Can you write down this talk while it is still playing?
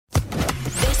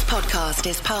podcast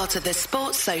is part of the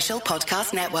Sports Social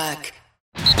Podcast Network.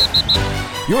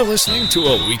 You're listening to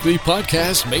a weekly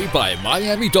podcast made by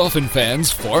Miami Dolphin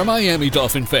fans for Miami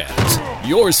Dolphin fans.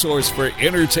 Your source for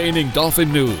entertaining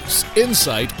Dolphin news,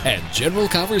 insight, and general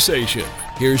conversation.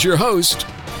 Here's your host,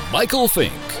 Michael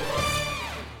Fink.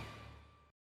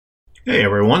 Hey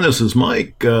everyone, this is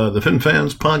Mike. The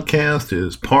Finfans podcast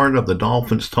is part of the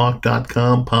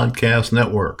DolphinsTalk.com podcast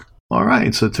network. All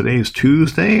right, so today's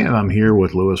Tuesday, and I'm here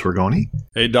with Louis Rigoni.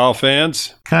 Hey,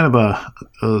 Dolphins. Kind of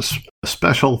a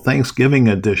special Thanksgiving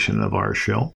edition of our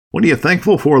show. What are you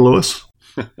thankful for, Louis?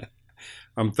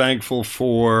 I'm thankful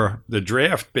for the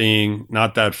draft being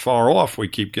not that far off. We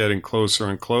keep getting closer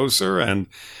and closer, and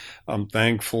I'm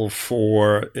thankful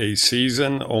for a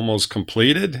season almost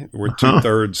completed. We're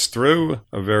two-thirds through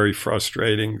a very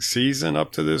frustrating season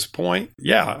up to this point.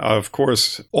 Yeah, of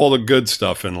course, all the good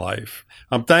stuff in life.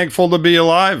 I'm thankful to be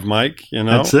alive, Mike, you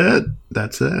know.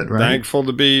 That's it, right? Thankful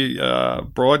to be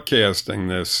broadcasting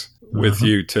this with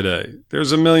you today.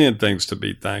 There's a million things to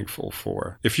be thankful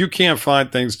for. If you can't find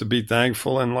things to be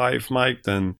thankful in life, Mike,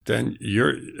 then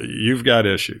you've got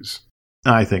issues.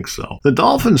 I think so. The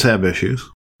Dolphins have issues.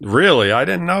 Really? I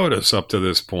didn't notice up to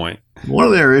this point. One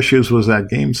of their issues was that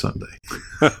game Sunday.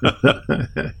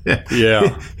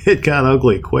 Yeah. It got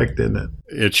ugly quick, didn't it?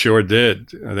 It sure did.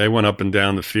 They went up and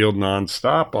down the field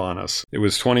nonstop on us. It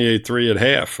was 28-3 at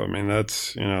half. I mean,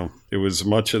 that's, it was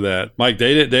much of that. Mike,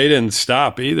 they didn't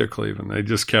stop either, Cleveland. They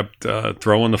just kept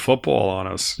throwing the football on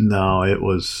us. No, it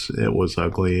was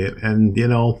ugly. And,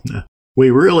 we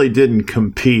really didn't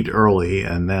compete early,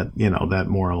 and that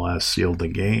more or less sealed the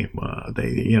game.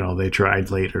 They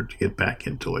tried later to get back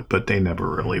into it, but they never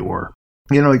really were.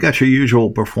 You got your usual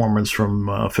performance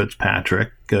from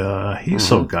Fitzpatrick. He's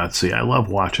so gutsy. I love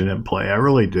watching him play. I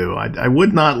really do. I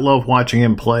would not love watching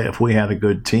him play if we had a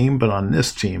good team, but on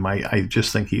this team, I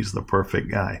just think he's the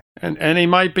perfect guy. And he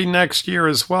might be next year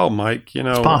as well, Mike.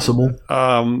 It's possible.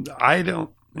 I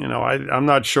don't. I'm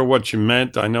not sure what you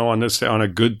meant. I know on a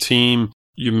good team,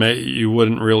 you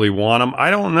wouldn't really want him. I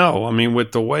don't know. I mean,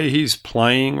 with the way he's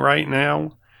playing right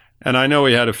now, and I know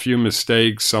he had a few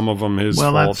mistakes, some of them his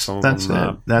fault, some of them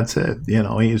not. That's it.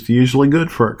 He's usually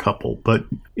good for a couple. But,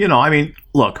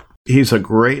 look, he's a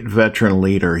great veteran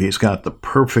leader. He's got the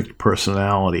perfect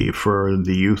personality for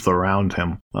the youth around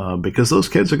him because those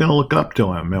kids are going to look up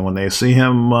to him. And when they see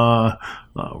him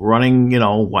running,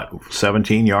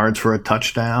 17 yards for a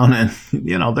touchdown, and,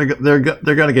 they're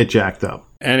going to get jacked up.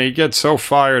 And he gets so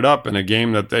fired up in a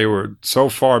game that they were so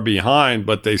far behind,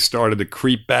 but they started to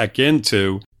creep back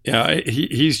into.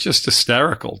 He's just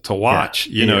hysterical to watch.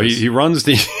 Yeah, he runs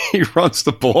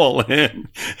the ball in,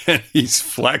 and he's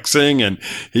flexing, and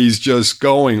he's just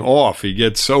going off. He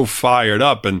gets so fired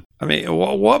up, and I mean,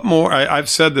 what more? I've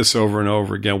said this over and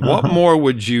over again. What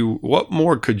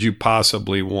more could you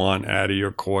possibly want out of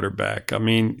your quarterback? I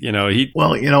mean,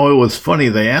 Well, it was funny.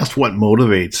 They asked what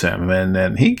motivates him,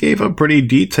 and he gave a pretty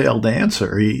detailed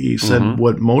answer. He said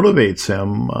what motivates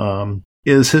him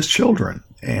is his children.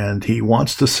 And he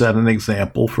wants to set an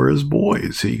example for his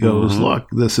boys. He goes, look,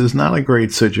 this is not a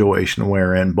great situation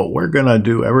we're in, but we're going to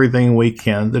do everything we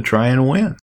can to try and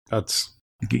win.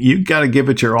 You've got to give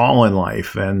it your all in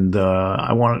life. And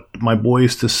I want my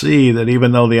boys to see that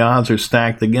even though the odds are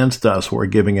stacked against us, we're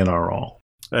giving it our all.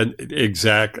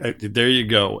 Exactly. There you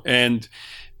go. And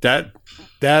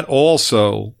that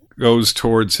also goes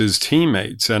towards his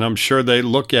teammates. And I'm sure they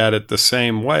look at it the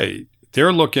same way.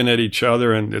 They're looking at each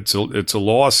other, and it's a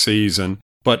lost season.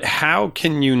 But how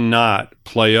can you not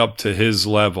play up to his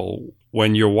level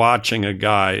when you're watching a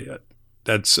guy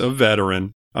that's a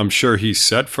veteran? I'm sure he's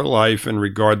set for life in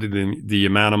regard to the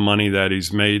amount of money that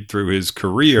he's made through his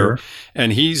career. Sure.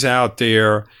 And he's out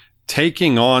there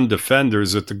taking on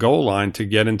defenders at the goal line to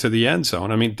get into the end zone.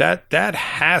 I mean, that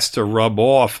has to rub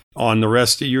off on the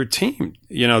rest of your team.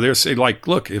 They're saying, like,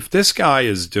 look, if this guy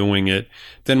is doing it,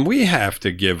 then we have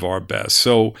to give our best.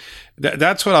 So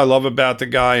that's what I love about the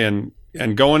guy. And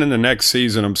going in the next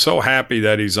season, I'm so happy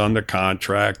that he's under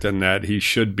contract and that he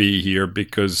should be here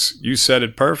because you said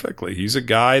it perfectly. He's a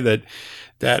guy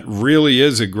that really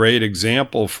is a great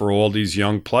example for all these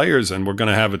young players. And we're going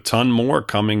to have a ton more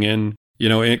coming in.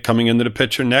 Coming into the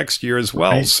picture next year as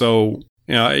well. Right. So,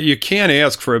 you can't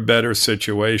ask for a better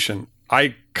situation.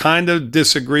 I kind of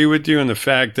disagree with you in the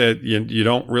fact that you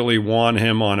don't really want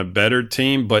him on a better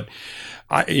team. But,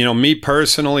 me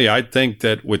personally, I think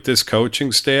that with this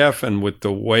coaching staff and with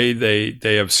the way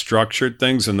they have structured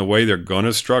things and the way they're going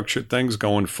to structure things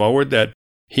going forward, that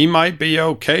he might be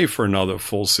okay for another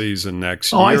full season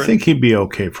next year. Oh, I think he'd be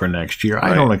okay for next year.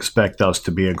 Right. I don't expect us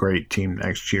to be a great team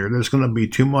next year. There's going to be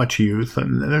too much youth,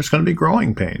 and there's going to be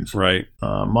growing pains. Right.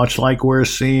 Much like we're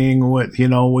seeing what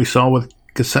we saw with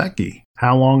Gesicki.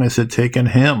 How long has it taken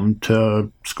him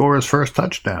to score his first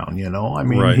touchdown? I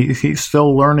mean, right. he's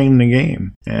still learning the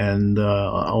game, and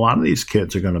a lot of these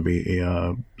kids are going to be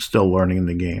still learning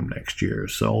the game next year.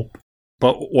 So.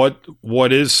 But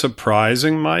what is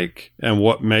surprising, Mike, and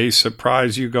what may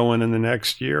surprise you going in the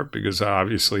next year, because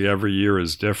obviously every year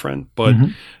is different, but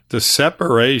the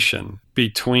separation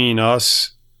between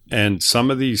us and some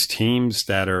of these teams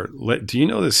that are – do you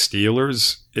know the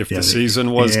Steelers, if the season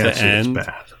was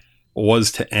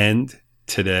to end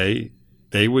today,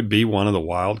 they would be one of the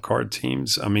wild card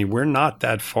teams? I mean, we're not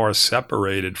that far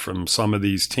separated from some of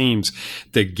these teams.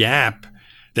 The gap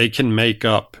they can make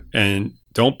up, and –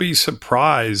 don't be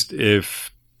surprised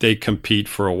if they compete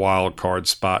for a wild card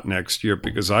spot next year,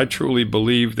 because I truly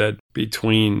believe that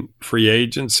between free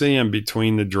agency and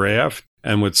between the draft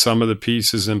and with some of the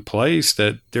pieces in place,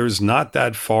 that there's not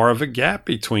that far of a gap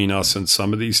between us and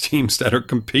some of these teams that are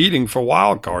competing for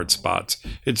wild card spots.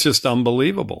 It's just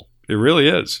unbelievable. It really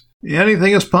is.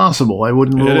 Anything is possible. I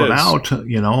wouldn't rule it out.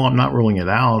 I'm not ruling it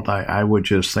out. I would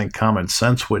just think common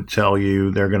sense would tell you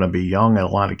they're going to be young at a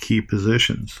lot of key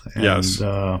positions. And, yes.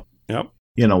 Yep.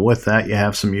 With that, you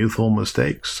have some youthful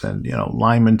mistakes. And,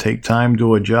 linemen take time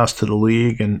to adjust to the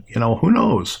league. And, who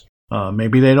knows?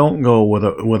 Maybe they don't go with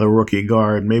a rookie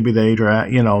guard. Maybe they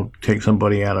take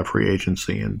somebody out of free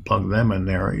agency and plug them in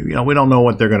there. We don't know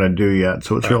what they're going to do yet,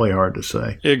 so it's really hard to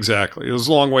say. Exactly. There's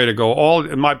a long way to go.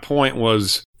 My point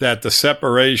was that the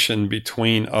separation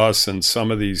between us and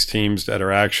some of these teams that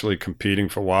are actually competing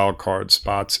for wild card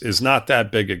spots is not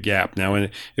that big a gap. Now,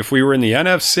 if we were in the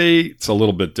NFC, it's a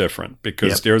little bit different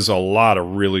because there's a lot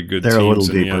of really good teams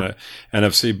in the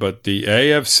NFC, but the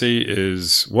AFC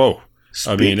is, whoa.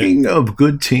 Speaking of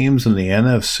good teams in the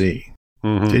NFC,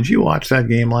 did you watch that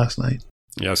game last night?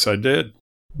 Yes, I did.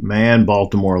 Man,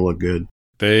 Baltimore looked good.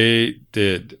 They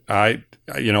did.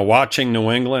 Watching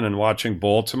New England and watching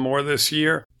Baltimore this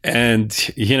year, and,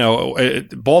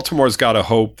 Baltimore's got to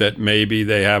hope that maybe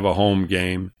they have a home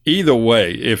game. Either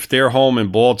way, if they're home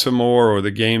in Baltimore or the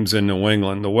game's in New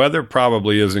England, the weather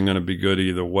probably isn't going to be good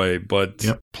either way. But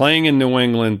playing in New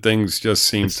England, things just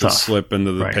seem to slip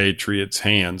into the Patriots'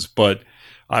 hands. But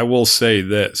I will say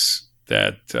this,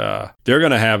 that they're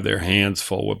going to have their hands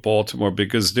full with Baltimore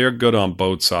because they're good on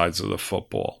both sides of the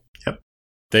football. Yep.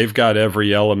 They've got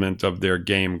every element of their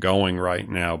game going right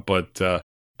now. But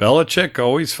Belichick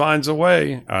always finds a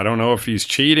way. I don't know if he's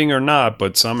cheating or not,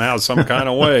 but somehow, some kind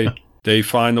of way, they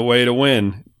find a way to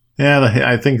win. Yeah,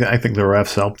 I think the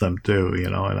refs help them too.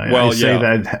 And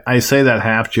I say that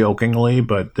half jokingly,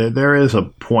 but there is a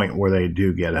point where they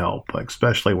do get help,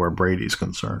 especially where Brady's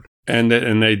concerned. And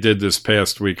they did this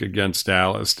past week against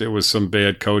Dallas. There was some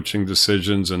bad coaching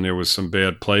decisions and there was some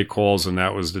bad play calls, and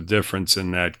that was the difference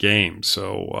in that game.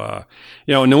 So,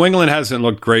 New England hasn't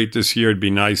looked great this year. It'd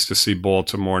be nice to see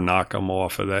Baltimore knock them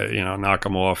off of that, knock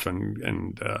them off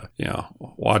and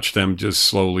watch them just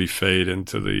slowly fade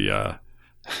into the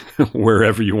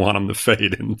wherever you want them to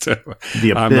fade into.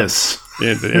 The abyss.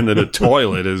 Into the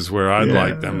toilet is where I'd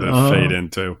like them to fade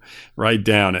into. Right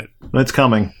down it. It's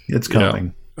coming. It's coming.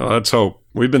 Yeah. Well, let's hope.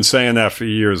 We've been saying that for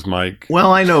years, Mike.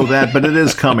 Well, I know that, but it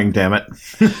is coming, damn it.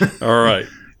 All right.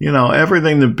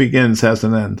 Everything that begins has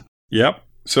an end. Yep.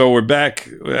 So we're back.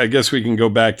 I guess we can go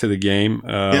back to the game,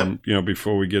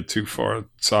 before we get too far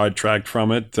sidetracked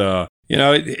from it.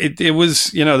 It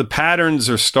was, the patterns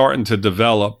are starting to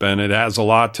develop, and it has a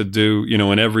lot to do,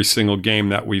 in every single game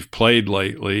that we've played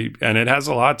lately. And it has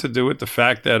a lot to do with the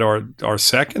fact that our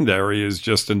secondary is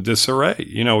just in disarray.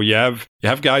 You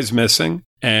have guys missing,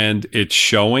 and it's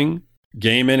showing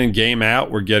game in and game out.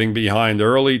 We're getting behind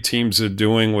early. Teams are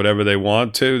doing whatever they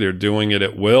want to. They're doing it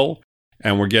at will.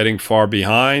 And we're getting far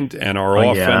behind, and our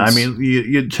offense. Yeah, I mean,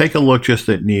 you take a look just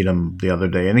at Needham the other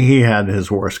day, and he had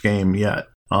his worst game yet.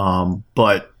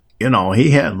 But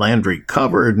he had Landry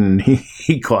covered, and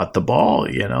he caught the ball.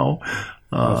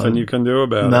 Nothing you can do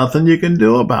about it. Nothing you can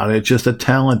do about it. Just a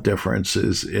talent difference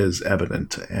is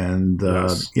evident, and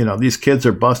these kids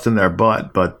are busting their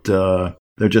butt, but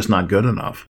they're just not good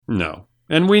enough. No,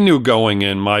 and we knew going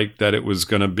in, Mike, that it was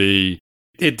going to be.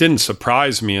 It didn't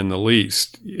surprise me in the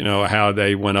least, how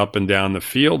they went up and down the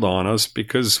field on us,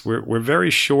 because we're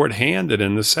very short-handed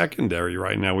in the secondary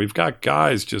right now. We've got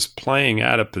guys just playing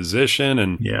out of position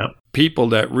and people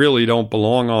that really don't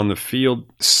belong on the field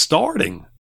starting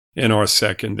in our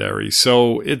secondary.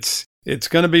 So it's It's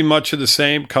going to be much of the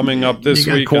same coming up this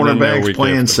you week. You got cornerbacks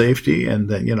playing safety, and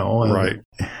then, right.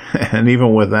 And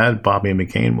even with that, Bobby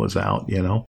McCain was out,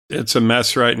 It's a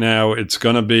mess right now. It's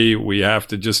going to be, we have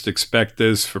to just expect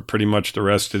this for pretty much the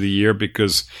rest of the year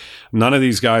because none of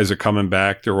these guys are coming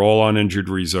back. They're all on injured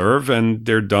reserve and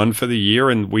they're done for the year,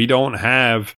 and we don't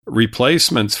have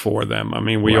replacements for them. I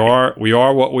mean, we are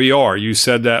what we are. You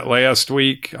said that last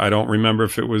week. I don't remember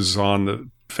if it was on the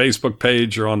Facebook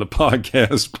page or on the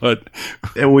podcast, but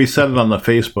we said it on the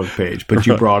Facebook page, but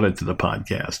you brought it to the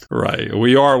podcast. Right.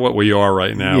 We are what we are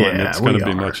right now, and it's going to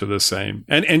be much of the same.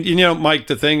 And Mike,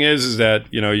 the thing is that,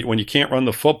 when you can't run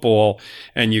the football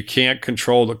and you can't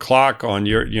control the clock on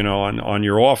your, on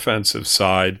your offensive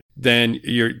side, then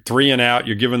you're 3 and out,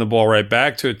 you're giving the ball right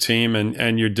back to a team,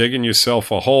 and you're digging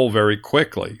yourself a hole very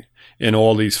quickly in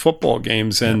all these football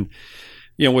games. And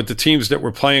with the teams that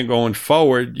we're playing going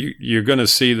forward, you're going to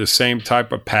see the same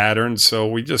type of pattern. So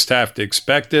we just have to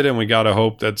expect it, and we got to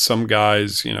hope that some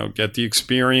guys, get the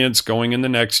experience going in the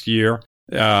next year.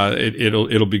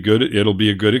 It'll be good. It'll be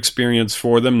a good experience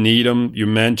for them. Needham, you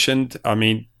mentioned. I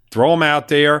mean, throw them out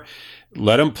there,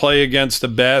 let them play against the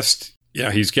best.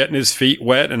 Yeah, he's getting his feet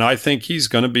wet, and I think he's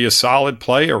going to be a solid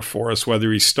player for us, whether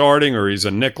he's starting or he's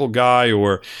a nickel guy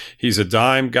or he's a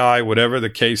dime guy, whatever the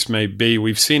case may be.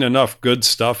 We've seen enough good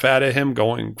stuff out of him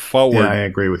going forward. Yeah, I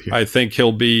agree with you. I think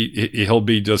he'll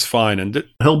be just fine, and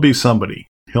he'll be somebody.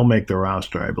 He'll make the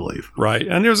roster, I believe. Right,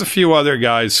 and there's a few other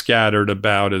guys scattered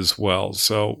about as well,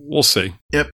 so we'll see.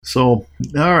 Yep. So,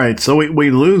 all right, so we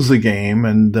lose the game,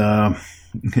 and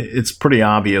it's pretty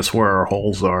obvious where our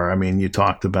holes are. I mean, you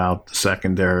talked about the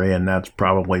secondary, and that's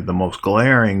probably the most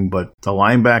glaring, but the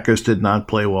linebackers did not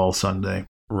play well Sunday.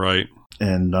 Right.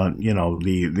 And,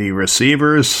 the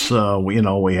receivers,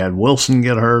 we had Wilson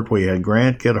get hurt, we had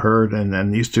Grant get hurt, and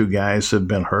then these two guys have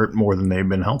been hurt more than they've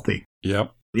been healthy.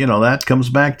 Yep. That comes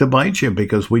back to bite you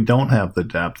because we don't have the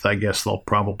depth. I guess they'll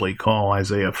probably call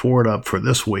Isaiah Ford up for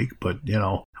this week, but,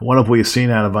 what have we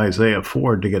seen out of Isaiah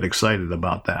Ford to get excited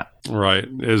about that? Right.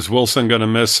 Is Wilson going to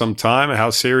miss some time? How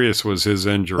serious was his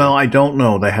injury? Well, I don't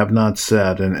know. They have not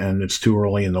said, and it's too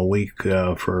early in the week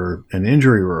for an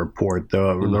injury report.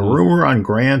 The rumor on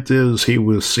Grant is he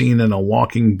was seen in a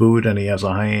walking boot and he has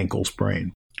a high ankle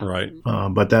sprain. Right.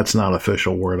 But that's not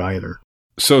official word either.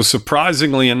 So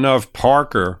surprisingly enough,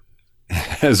 Parker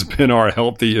has been our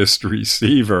healthiest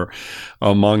receiver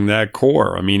among that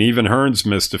core. I mean, even Hearns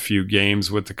missed a few games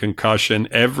with the concussion.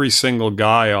 Every single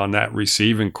guy on that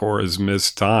receiving core has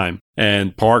missed time.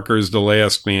 And Parker's the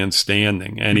last man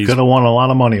standing. And he could have won a lot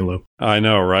of money, Lou. I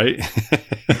know, right?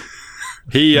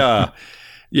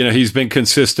 He's been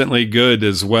consistently good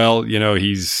as well.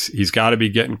 He's got to be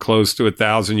getting close to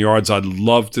 1,000 yards. I'd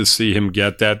love to see him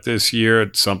get that this year.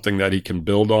 It's something that he can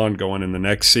build on going in the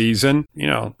next season.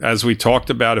 As we talked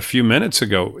about a few minutes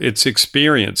ago, it's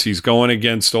experience. He's going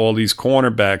against all these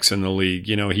cornerbacks in the league.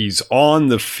 He's on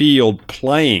the field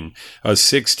playing a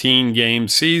 16-game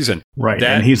season. Right,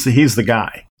 and he's the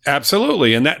guy.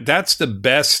 Absolutely. And that's the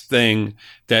best thing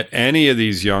that any of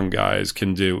these young guys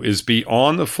can do is be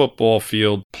on the football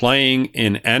field playing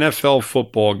in NFL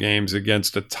football games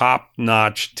against a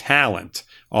top-notch talent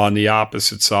on the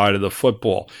opposite side of the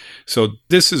football. So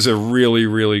this is a really,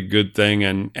 really good thing.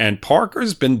 And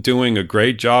Parker's been doing a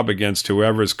great job against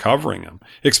whoever's covering him,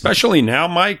 especially now,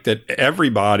 Mike, that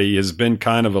everybody has been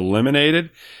kind of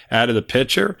eliminated out of the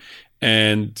picture.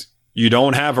 And you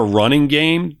don't have a running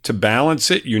game to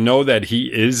balance it. You know that he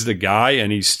is the guy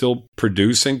and he's still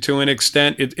producing to an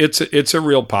extent. It's a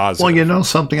real positive. Well,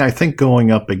 something, I think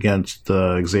going up against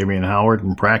Xavier Howard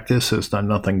in practice has done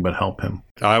nothing but help him.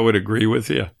 I would agree with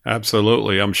you.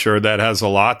 Absolutely. I'm sure that has a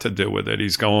lot to do with it.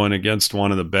 He's going against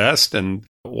one of the best, and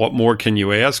what more can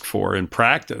you ask for in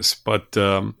practice? But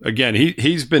again,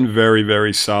 he's been very,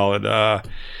 very solid.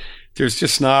 There's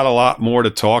just not a lot more to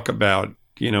talk about,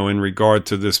 in regard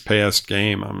to this past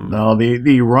game. No,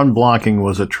 the run blocking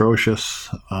was atrocious,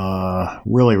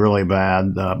 really, really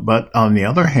bad. But on the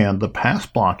other hand, the pass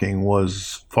blocking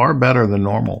was far better than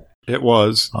normal. It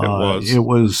was. It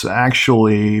was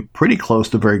actually pretty close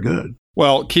to very good.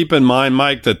 Well, keep in mind,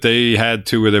 Mike, that they had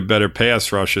two of their better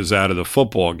pass rushes out of the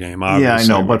football game, obviously. Yeah, I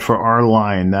know, but for our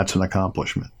line, that's an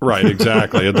accomplishment. Right,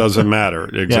 exactly. It doesn't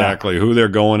matter exactly who they're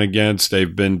going against.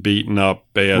 They've been beaten up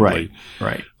badly,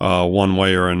 right. One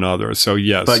way or another. So,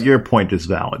 yes. But your point is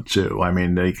valid, too. I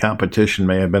mean, the competition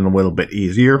may have been a little bit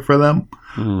easier for them,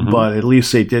 but at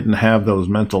least they didn't have those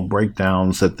mental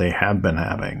breakdowns that they have been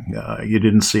having. You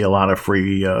didn't see a lot of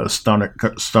free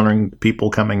stunning people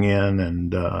coming in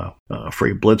and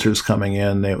free blitzers coming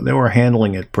in. They were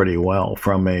handling it pretty well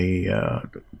from a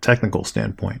technical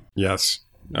standpoint. Yes.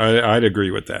 I'd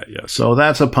agree with that, yes. So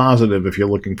that's a positive if you're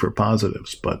looking for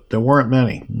positives, but there weren't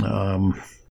many.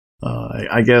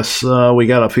 I guess we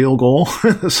got a field goal,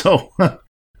 so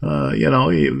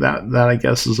that I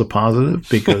guess is a positive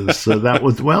because that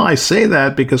was I say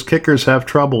that because kickers have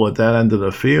trouble at that end of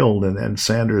the field, and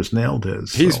Sanders nailed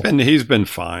his. He's been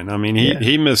fine. I mean,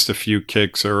 he missed a few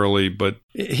kicks early, but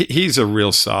he's a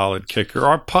real solid kicker.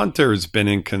 Our punter has been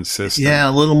inconsistent. Yeah,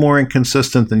 a little more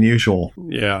inconsistent than usual.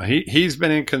 Yeah, he's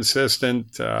been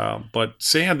inconsistent, but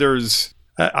Sanders,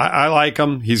 I like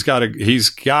him. He's got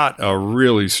a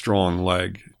really strong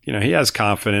leg. He has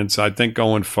confidence. I think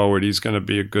going forward, he's going to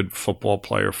be a good football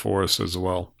player for us as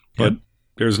well. But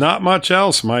there's not much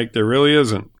else, Mike. There really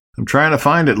isn't. I'm trying to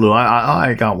find it, Lou.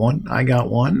 I got one.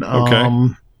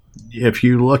 Okay. If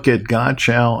you look at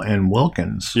Gottschall and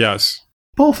Wilkins, yes,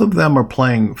 both of them are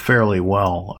playing fairly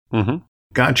well. Mm-hmm.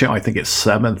 Gottschall, I think, is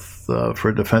 7th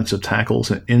for defensive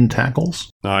tackles and in tackles.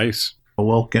 Nice.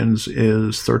 Wilkins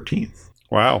is 13th.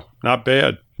 Wow, not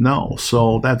bad. No,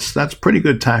 so that's pretty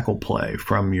good tackle play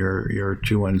from your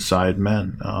two inside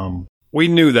men. We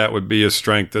knew that would be a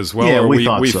strength as well. Yeah, or we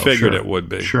thought we so, figured sure. It would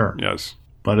be. Sure. Yes.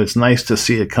 But it's nice to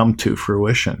see it come to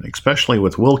fruition, especially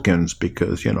with Wilkins,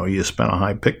 because, you spent a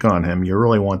high pick on him. You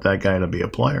really want that guy to be a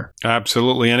player.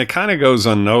 Absolutely. And it kind of goes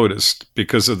unnoticed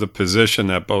because of the position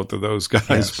that both of those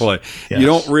guys play. Yes. You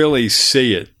don't really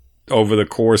see it over the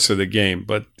course of the game.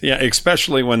 But, yeah,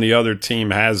 especially when the other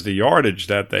team has the yardage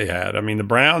that they had. I mean, the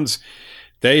Browns,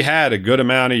 they had a good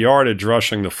amount of yardage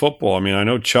rushing the football. I mean, I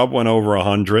know Chubb went over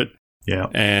 100. Yeah.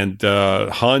 And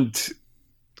Hunt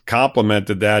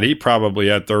complemented that. He probably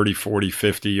had 30, 40,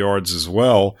 50 yards as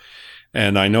well.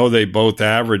 And I know they both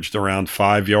averaged around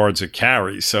 5 yards a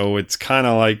carry. So it's kind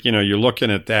of like, you're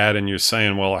looking at that and you're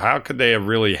saying, well, how could they have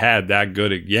really had that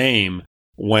good a game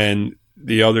when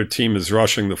the other team is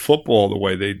rushing the football the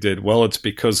way they did? Well, it's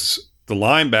because the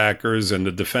linebackers and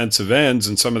the defensive ends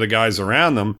and some of the guys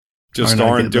around them just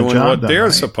aren't doing what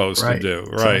they're supposed to do.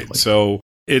 Right. Exactly. So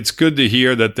it's good to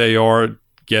hear that they are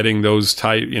getting those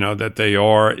type, that they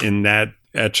are in that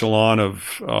echelon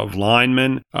of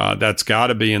linemen. That's got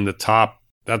to be in the top.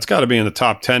 That's got to be in the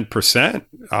top 10%,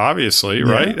 obviously,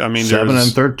 right? I mean, 7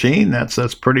 and 13.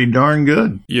 That's pretty darn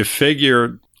good. You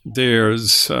figure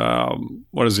there's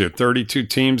 32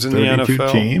 teams in the NFL.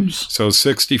 32 teams. So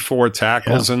 64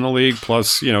 tackles in the league,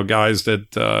 plus guys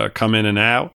that come in and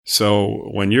out. So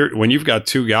when you've got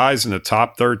two guys in the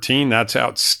top 13, that's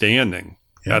outstanding.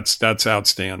 Yeah. That's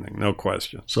outstanding, no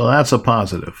question. So that's a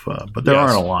positive, but there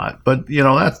aren't a lot. But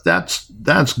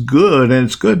that's good, and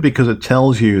it's good because it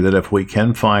tells you that if we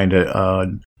can find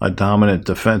a dominant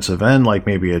defensive end, like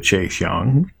maybe a Chase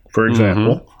Young, for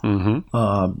example,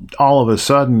 all of a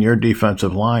sudden your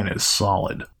defensive line is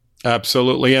solid.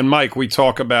 Absolutely, and Mike, we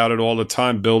talk about it all the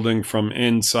time, building from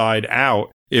inside out.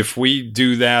 If we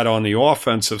do that on the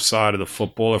offensive side of the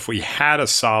football, if we had a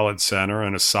solid center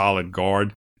and a solid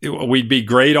guard, we'd be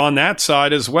great on that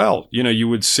side as well. You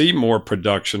would see more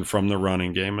production from the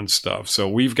running game and stuff. So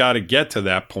we've got to get to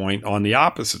that point on the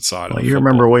opposite side of the football. You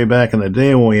remember way back in the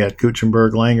day when we had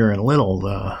Kuchenberg, Langer, and Little.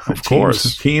 Of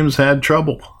course. Teams had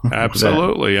trouble.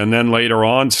 Absolutely. And then later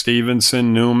on,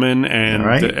 Stevenson, Newman,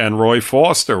 and Roy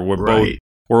Foster were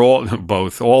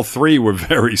all three were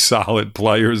very solid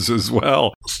players as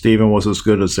well. Steven was as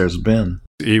good as there's been.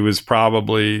 He was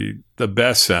probably the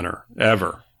best center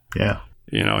ever. Yeah.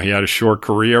 He had a short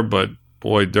career, but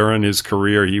boy, during his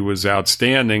career, he was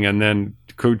outstanding. And then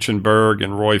Kuchenberg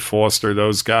and Roy Foster,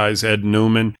 those guys, Ed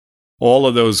Newman, all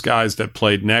of those guys that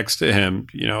played next to him,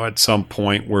 at some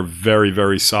point were very,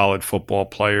 very solid football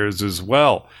players as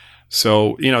well.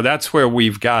 So, that's where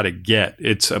we've got to get.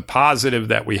 It's a positive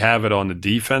that we have it on the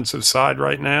defensive side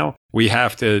right now. We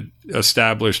have to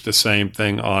establish the same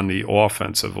thing on the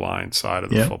offensive line side of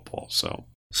the football.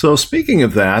 So speaking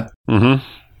of that,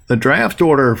 the draft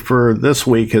order for this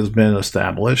week has been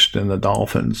established, and the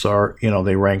Dolphins are,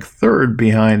 they rank 3rd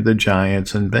behind the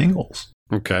Giants and Bengals.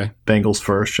 Okay. Bengals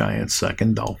first, Giants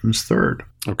second, Dolphins third.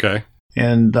 Okay.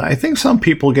 And I think some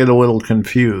people get a little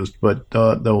confused, but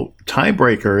the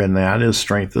tiebreaker in that is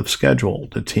strength of schedule.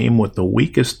 The team with the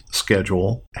weakest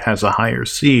schedule has a higher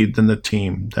seed than the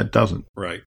team that doesn't.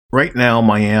 Right. Right now,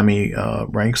 Miami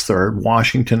ranks 3rd.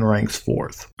 Washington ranks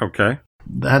 4th. Okay.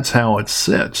 That's how it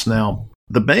sits. Now,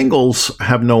 the Bengals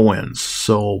have no wins,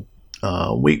 so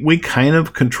we kind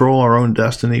of control our own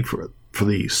destiny for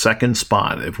the second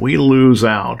spot. If we lose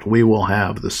out, we will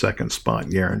have the second spot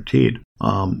guaranteed.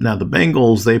 Now, the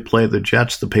Bengals, they play the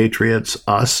Jets, the Patriots,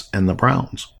 us, and the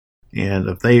Browns. And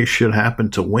if they should happen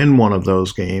to win one of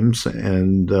those games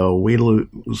and we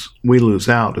lose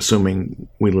out, assuming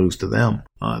we lose to them,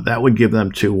 that would give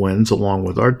them 2 wins along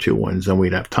with our 2 wins, and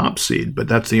we'd have top seed. But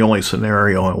that's the only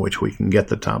scenario in which we can get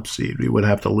the top seed. We would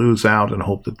have to lose out and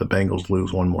hope that the Bengals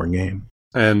lose one more game.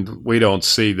 And we don't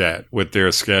see that with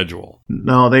their schedule.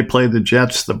 No, they play the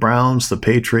Jets, the Browns, the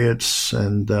Patriots,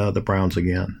 and the Browns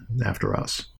again after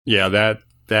us. Yeah,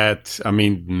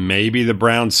 maybe the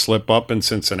Browns slip up in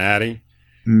Cincinnati.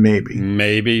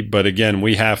 Maybe, but again,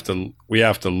 we have to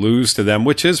lose to them,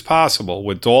 which is possible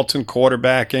with Dalton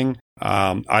quarterbacking.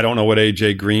 I don't know what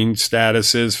AJ Green's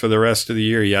status is for the rest of the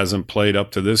year. He hasn't played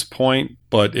up to this point,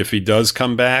 but if he does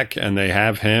come back and they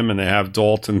have him and they have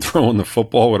Dalton throwing the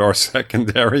football with our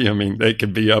secondary, they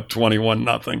could be up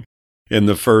 21-0 in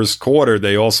the first quarter.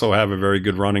 They also have a very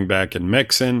good running back in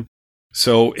Mixon,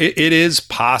 so it is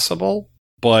possible.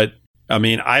 But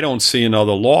I don't see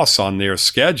another loss on their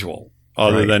schedule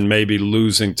other than maybe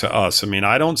losing to us.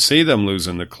 I don't see them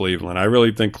losing to Cleveland. I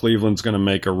really think Cleveland's going to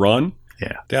make a run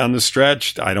down the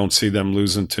stretch. I don't see them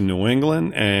losing to New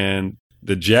England. And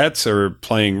the Jets are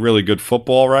playing really good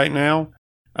football right now.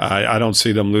 I don't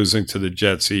see them losing to the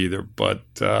Jets either. But,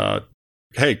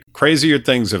 hey, crazier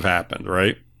things have happened,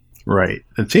 right? Right.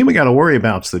 The team we got to worry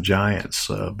about is the Giants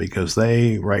because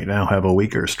they right now have a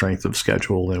weaker strength of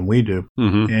schedule than we do.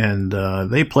 Mm-hmm.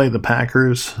 And they play the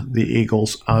Packers, the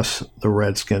Eagles, us, the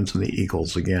Redskins, and the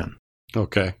Eagles again.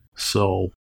 Okay. So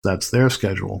that's their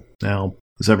schedule. Now,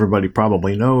 as everybody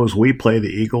probably knows, we play the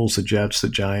Eagles, the Jets, the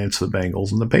Giants, the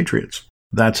Bengals, and the Patriots.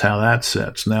 That's how that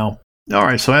sits. Now, all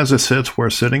right, so as it sits,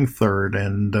 we're sitting third,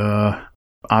 and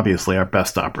obviously, our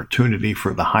best opportunity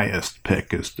for the highest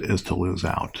pick is to lose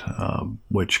out,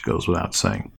 which goes without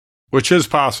saying. Which is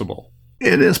possible.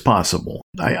 It is possible.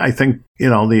 I think,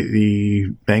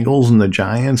 the Bengals and the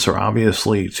Giants are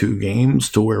obviously 2 games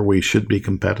to where we should be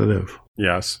competitive.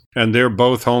 Yes, and they're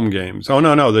both home games. Oh,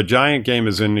 no, the Giant game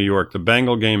is in New York. The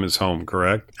Bengal game is home,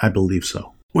 correct? I believe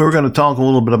so. We were going to talk a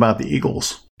little bit about the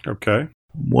Eagles. Okay.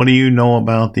 What do you know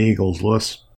about the Eagles,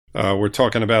 Louis? We're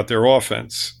talking about their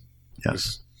offense.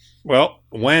 Yes. Well,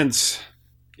 Wentz,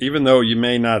 even though you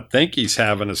may not think he's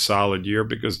having a solid year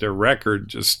because their record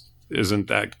just isn't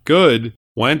that good,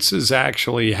 Wentz is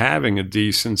actually having a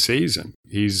decent season.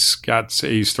 He's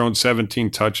thrown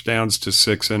 17 touchdowns to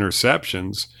 6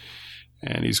 interceptions,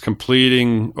 and he's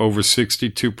completing over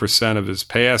 62% of his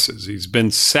passes. He's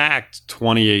been sacked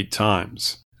 28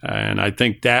 times. And I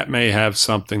think that may have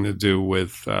something to do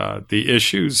with the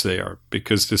issues there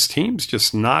because this team's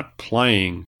just not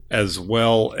playing as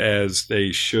well as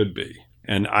they should be.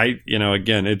 And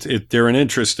again, they're an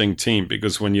interesting team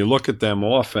because when you look at them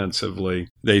offensively,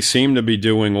 they seem to be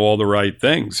doing all the right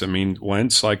things.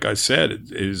 Wentz, like I said,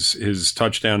 his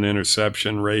touchdown to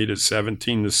interception rate is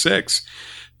 17-6.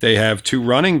 They have 2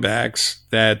 running backs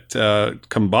that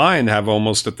combined have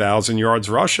almost 1,000 yards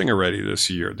rushing already this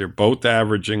year. They're both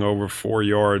averaging over 4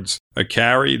 yards a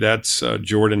carry. That's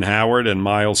Jordan Howard and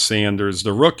Miles Sanders,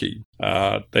 the rookie.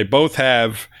 They both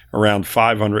have around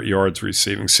 500 yards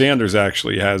receiving. Sanders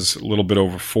actually has a little bit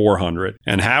over 400,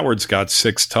 and Howard's got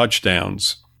 6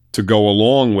 touchdowns to go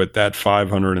along with that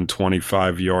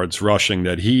 525 yards rushing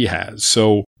that he has.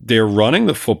 So they're running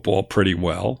the football pretty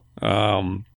well.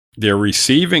 Their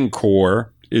receiving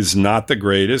core is not the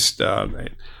greatest.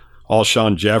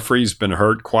 Alshon Jeffrey's been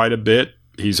hurt quite a bit.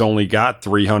 He's only got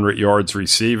 300 yards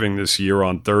receiving this year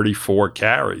on 34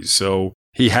 carries. So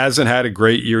he hasn't had a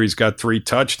great year. He's got 3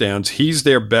 touchdowns. He's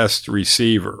their best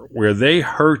receiver. Where they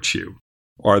hurt you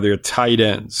are their tight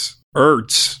ends.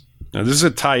 Ertz, now this is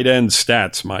a tight end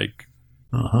stats, Mike.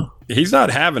 Uh-huh. He's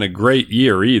not having a great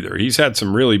year either. He's had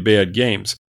some really bad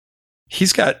games.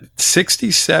 He's got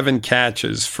 67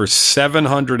 catches for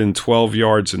 712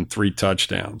 yards and 3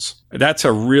 touchdowns. That's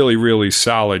a really, really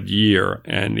solid year,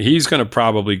 and he's going to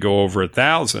probably go over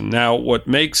 1,000. Now, what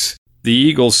makes the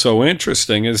Eagles so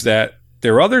interesting is that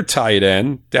their other tight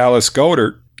end, Dallas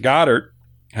Goedert,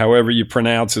 however you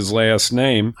pronounce his last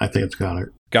name. I think it's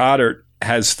Goddard. Goddard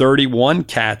has 31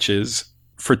 catches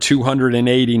for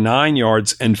 289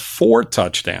 yards and 4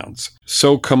 touchdowns.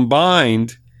 So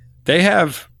combined, they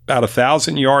have about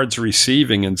 1,000 yards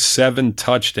receiving and 7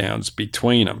 touchdowns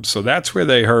between them. So that's where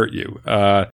they hurt you.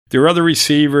 Their other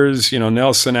receivers,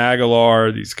 Nelson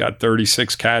Aguilar, he's got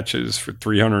 36 catches for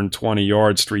 320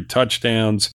 yards, 3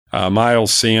 touchdowns.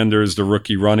 Miles Sanders, the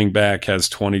rookie running back, has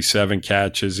 27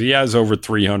 catches. He has over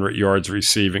 300 yards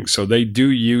receiving, so they do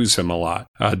use him a lot.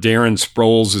 Darren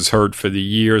Sproles is hurt for the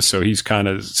year, so he's kind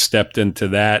of stepped into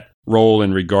that role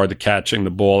in regard to catching the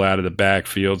ball out of the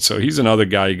backfield. So he's another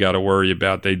guy you got to worry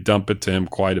about. They dump it to him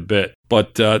quite a bit.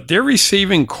 But their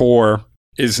receiving core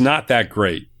is not that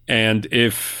great. And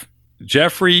if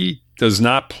Jeffrey does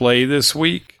not play this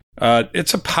week,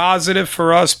 it's a positive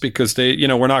for us because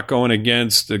we're not going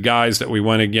against the guys that we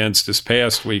went against this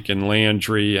past week in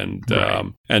Landry and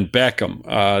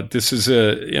Beckham. This is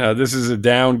a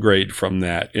downgrade from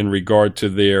that in regard to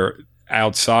their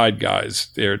outside guys.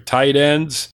 Their tight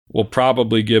ends will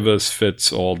probably give us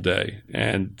fits all day,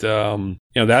 and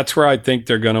that's where I think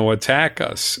they're going to attack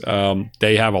us.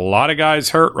 They have a lot of guys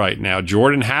hurt right now.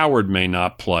 Jordan Howard may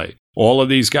not play. All of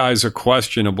these guys are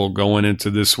questionable going into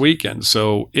this weekend.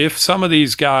 So if some of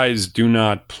these guys do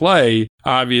not play,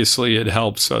 obviously it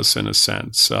helps us in a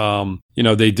sense.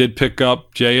 They did pick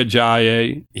up Jay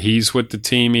Ajayi. He's with the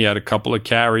team. He had a couple of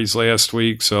carries last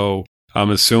week. So I'm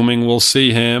assuming we'll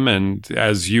see him. And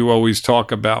as you always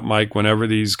talk about, Mike, whenever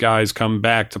these guys come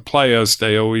back to play us,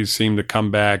 they always seem to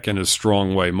come back in a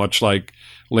strong way, much like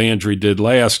Landry did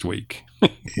last week.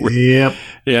 Yep.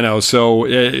 So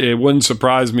it wouldn't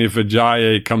surprise me if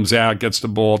Ajayi comes out, gets the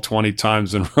ball 20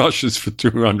 times and rushes for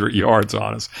 200 yards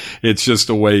on us. It's just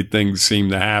the way things seem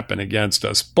to happen against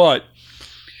us. But,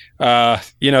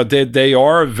 they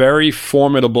are a very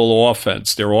formidable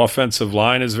offense. Their offensive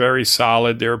line is very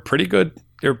solid. They're a pretty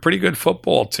good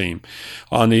football team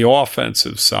on the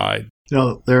offensive side.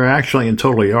 They're actually in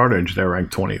total yardage. They're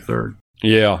ranked 23rd.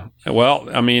 Yeah. Well,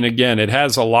 I mean, again, it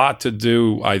has a lot to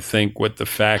do, I think, with the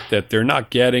fact that they're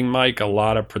not getting, Mike, a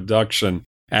lot of production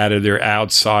out of their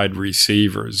outside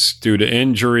receivers due to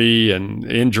injuries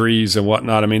and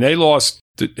whatnot. I mean, they lost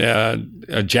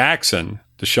DeSean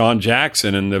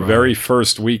Jackson in the very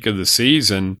first week of the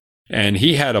season, and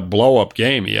he had a blow-up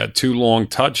game. He had 2 long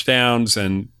touchdowns,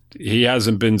 and he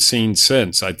hasn't been seen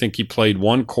since. I think he played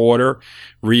 1 quarter,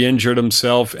 re-injured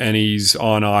himself, and he's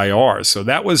on IR. So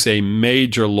that was a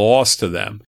major loss to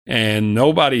them. And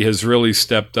nobody has really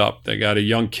stepped up. They got a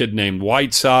young kid named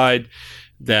Whiteside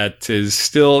that is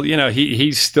still,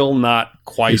 he's still not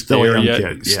quite there yet.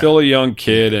 Kid, yeah. Still a young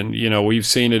kid. And, we've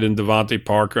seen it in Devontae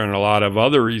Parker and a lot of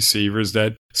other receivers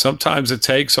that sometimes it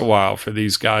takes a while for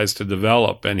these guys to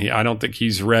develop. And I don't think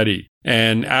he's ready.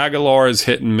 And Aguilar is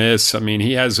hit and miss. I mean,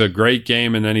 he has a great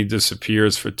game and then he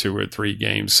disappears for 2 or 3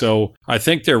 games. So I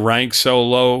think they're ranked so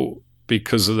low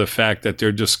because of the fact that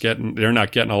they're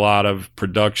not getting a lot of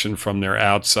production from their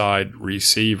outside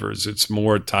receivers. It's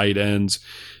more tight ends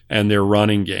and their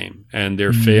running game, and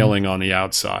they're failing on the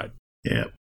outside. Yeah.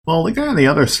 Well, the guy on the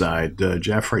other side,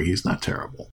 Jeffrey, he's not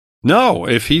terrible. No,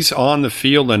 if he's on the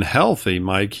field and healthy,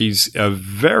 Mike, he's a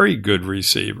very good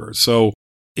receiver. So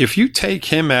if you take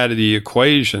him out of the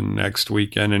equation next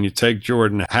weekend and you take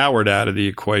Jordan Howard out of the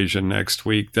equation next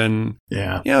week, then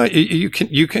you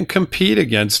can compete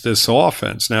against this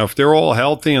offense. Now, if they're all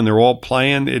healthy and they're all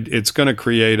playing, it's going to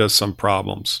create us some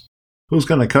problems. Who's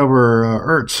going to cover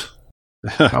Ertz?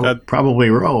 Probably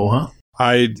Rowe, huh?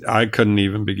 I couldn't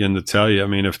even begin to tell you. I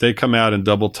mean, if they come out in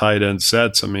double tight end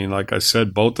sets, I mean, like I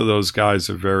said, both of those guys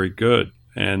are very good,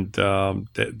 and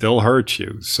they'll hurt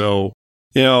you. So,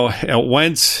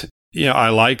 Wentz, I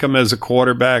like him as a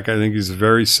quarterback. I think he's a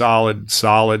very solid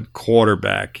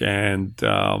quarterback, and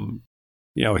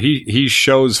he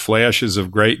shows flashes of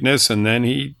greatness, and then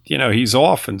he's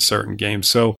off in certain games.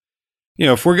 So,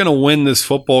 if we're going to win this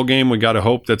football game, we got to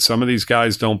hope that some of these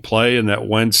guys don't play and that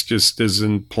Wentz just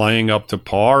isn't playing up to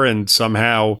par, and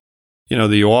somehow,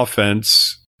 the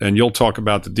offense, and you'll talk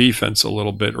about the defense a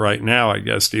little bit right now, I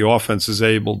guess, the offense is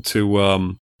able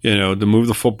to, to move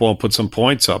the football and put some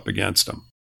points up against them.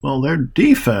 Well, their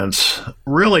defense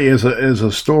really is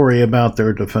a story about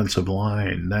their defensive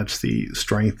line. That's the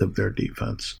strength of their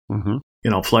defense.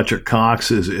 Mm-hmm. Fletcher Cox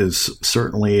is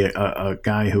certainly a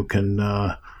guy who can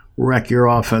wreck your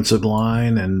offensive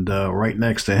line, and right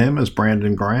next to him is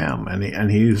Brandon Graham, and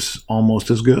he's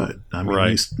almost as good. I mean,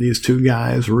 right. These 2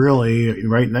 guys really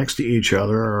right next to each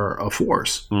other are a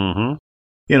force.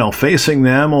 Mm-hmm. Facing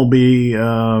them will be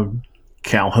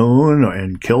Calhoun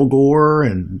and Kilgore,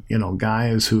 and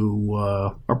guys who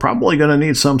are probably going to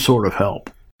need some sort of help.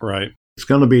 Right. It's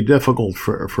going to be difficult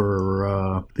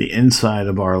for the inside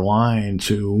of our line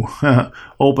to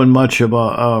open much of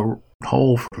a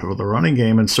hole for the running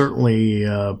game, and certainly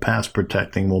pass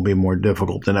protecting will be more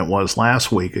difficult than it was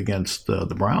last week against the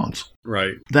Browns.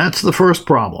 Right. That's the first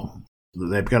problem.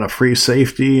 They've got a free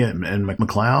safety and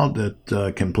McLeod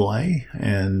that can play,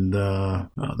 and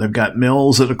they've got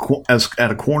Mills at a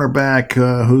cornerback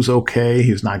who's okay.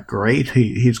 He's not great.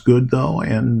 He's good though,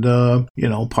 and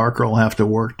Parker will have to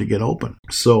work to get open.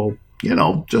 So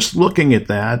just looking at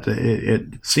that,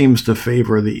 it seems to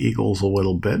favor the Eagles a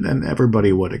little bit, and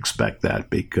everybody would expect that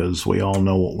because we all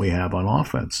know what we have on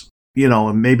offense.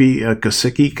 Maybe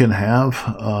Gesicki can have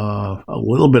a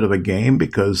little bit of a game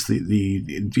because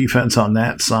the defense on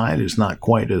that side is not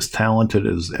quite as talented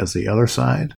as the other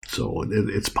side. So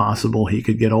it's possible he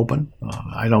could get open.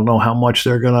 I don't know how much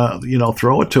they're going to,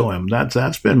 throw it to him.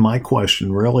 That's been my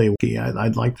question, really.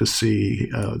 I'd like to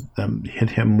see them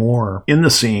hit him more in the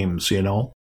seams,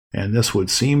 And this would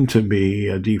seem to be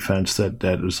a defense that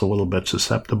is a little bit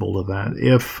susceptible to that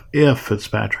if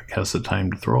Fitzpatrick has the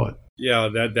time to throw it. Yeah,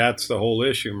 that's the whole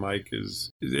issue, Mike,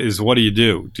 is what do you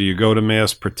do? Do you go to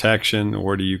mass protection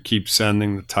or do you keep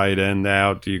sending the tight end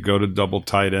out? Do you go to double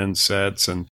tight end sets?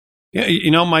 And,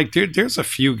 Mike, there's a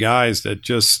few guys that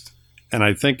just, and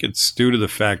I think it's due to the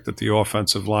fact that the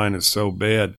offensive line is so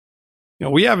bad.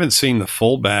 We haven't seen the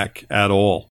fullback at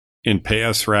all in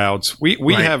pass routes. We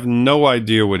Right. have no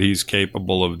idea what he's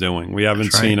capable of doing. We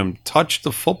haven't seen him touch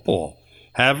the football.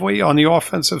 Have we on the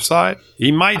offensive side?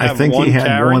 He might have. I think one he had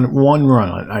carry. one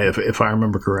run, if I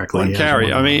remember correctly. One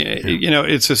carry.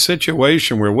 It's a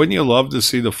situation where wouldn't you love to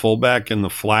see the fullback in the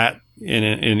flat in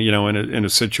a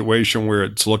situation where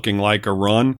it's looking like a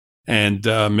run and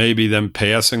maybe them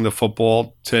passing the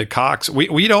football to Cox.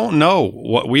 We don't know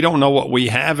what we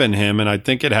have in him, and I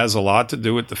think it has a lot to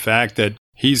do with the fact that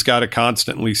he's got to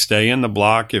constantly stay in the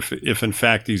block. If in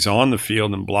fact he's on the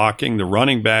field and blocking, the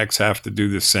running backs have to do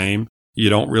the same. You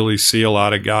don't really see a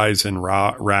lot of guys in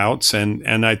routes.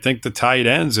 And I think the tight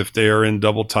ends, if they are in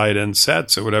double tight end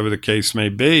sets or whatever the case may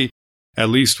be, at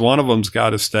least one of them's got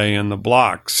to stay in the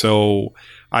block. So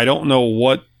I don't know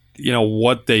what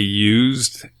they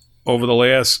used over the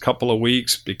last couple of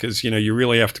weeks because, you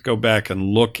really have to go back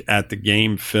and look at the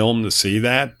game film to see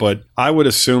that. But I would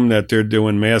assume that they're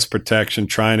doing mass protection,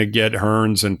 trying to get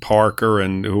Hearns and Parker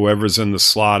and whoever's in the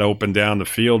slot open down the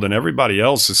field, and everybody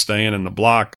else is staying in the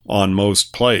block on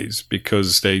most plays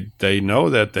because they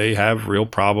know that they have real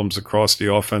problems across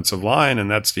the offensive line, and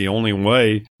that's the only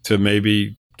way to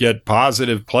maybe get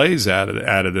positive plays out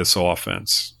of this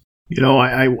offense.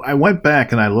 I went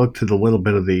back and I looked at a little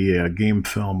bit of the game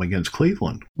film against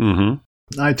Cleveland.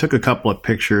 Mm-hmm. I took a couple of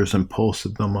pictures and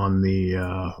posted them on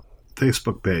the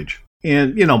Facebook page.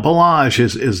 And,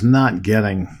 Balazs is not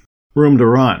getting room to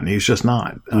run. He's just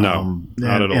not. No,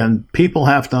 not at all. And people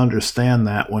have to understand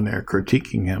that when they're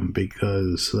critiquing him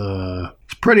because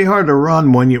it's pretty hard to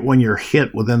run when you're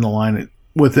hit within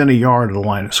a yard of the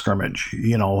line of scrimmage.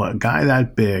 A guy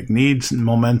that big needs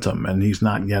momentum, and he's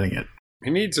not getting it. He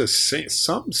needs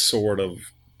some sort of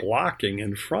blocking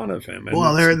in front of him.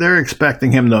 Well, they're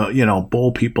expecting him to,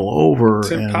 bowl people over.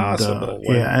 It's impossible.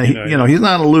 He's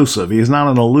not elusive. He's not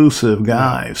an elusive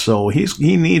guy. No. So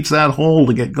he needs that hole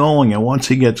to get going. And once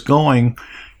he gets going,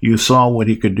 you saw what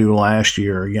he could do last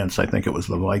year against, I think it was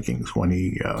the Vikings, when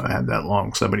he had that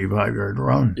long 75-yard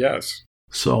run. Yes.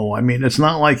 So, it's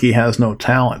not like he has no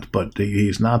talent, but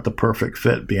he's not the perfect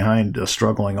fit behind a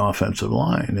struggling offensive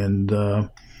line.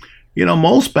 And,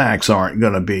 most backs aren't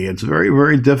going to be. It's very,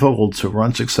 very difficult to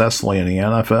run successfully in the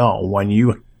NFL when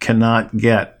you cannot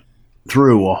get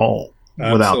through a hole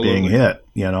without being hit,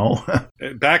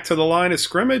 Back to the line of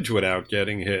scrimmage without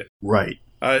getting hit. Right.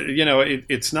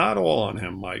 It's not all on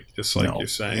him, Mike, just like you're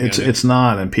saying. It's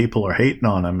not, and people are hating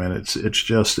on him, and it's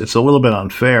a little bit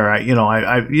unfair.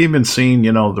 I've even seen,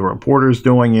 the reporters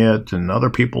doing it and other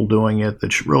people doing it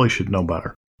that really should know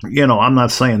better. I'm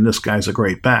not saying this guy's a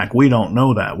great back. We don't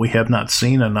know that. We have not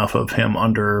seen enough of him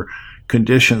under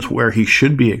conditions where he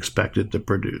should be expected to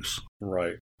produce.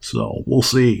 Right. So we'll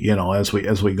see,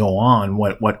 as we go on,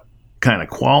 what kind of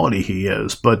quality he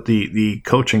is. But the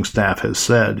coaching staff has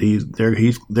said they're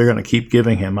going to keep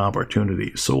giving him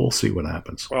opportunities. So we'll see what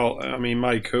happens. Well,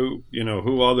 Mike, who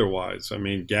otherwise?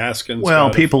 Gaskins. Well,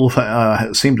 people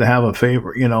seem to have a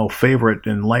favorite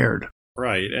in Laird.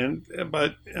 Right.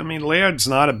 But Laird's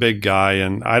not a big guy,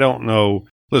 and I don't know.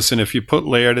 Listen, if you put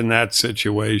Laird in that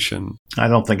situation, I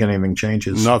don't think anything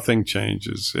changes. Nothing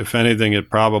changes. If anything, it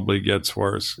probably gets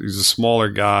worse. He's a smaller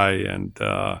guy, and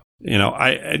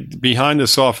behind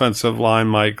this offensive line,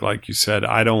 Mike, like you said,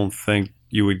 I don't think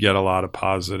you would get a lot of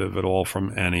positive at all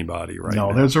from anybody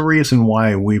now. No, there's a reason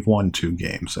why we've won 2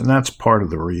 games, and that's part of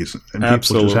the reason. And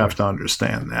Absolutely. People just have to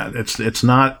understand that. It's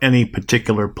not any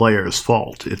particular player's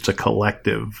fault. It's a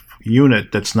collective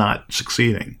unit that's not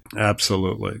succeeding.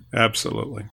 Absolutely.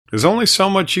 There's only so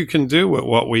much you can do with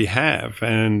what we have.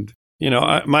 And,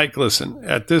 Mike, listen,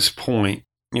 at this point,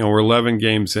 we're 11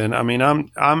 games in.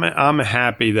 I'm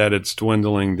happy that it's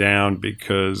dwindling down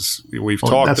because we've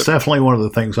talked. That's definitely one of the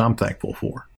things I'm thankful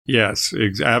for. Yes,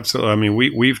 absolutely. I mean,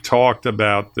 we've talked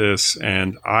about this,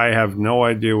 and I have no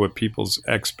idea what people's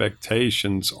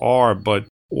expectations are, but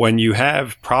when you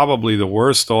have probably the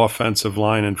worst offensive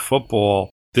line in football,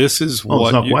 this is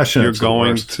what you're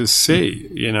going to see.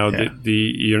 You know,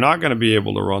 you're not going to be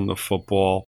able to run the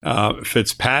football.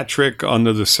 Fitzpatrick,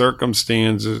 under the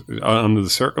circumstances,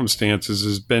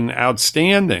 has been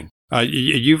outstanding.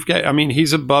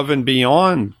 He's above and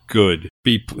beyond good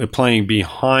playing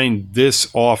behind this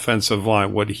offensive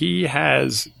line. What he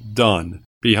has done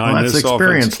behind this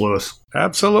experience, Lewis.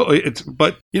 Absolutely.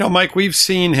 But, Mike, we've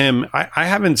seen him. I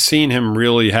haven't seen him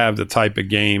really have the type of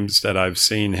games that I've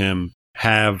seen him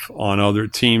have on other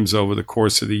teams over the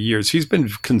course of the years. He's been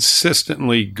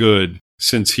consistently good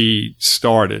since he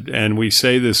started. And we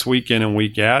say this week in and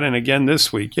week out, and again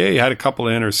this week. Yeah, he had a couple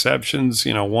of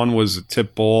interceptions. One was a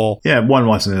tip ball. Yeah, one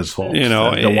wasn't his fault.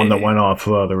 The one that went off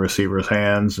the receiver's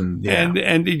hands. And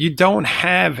you don't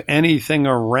have anything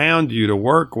around you to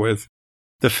work with.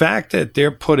 The fact that they're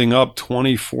putting up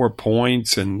 24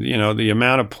 points and, the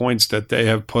amount of points that they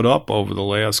have put up over the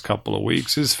last couple of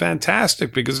weeks is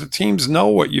fantastic because the teams know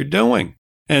what you're doing.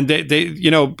 And they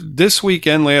this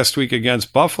weekend, last week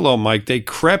against Buffalo, Mike, they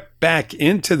crept back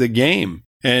into the game.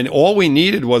 And all we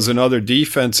needed was another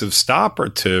defensive stop or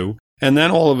two. And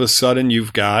then all of a sudden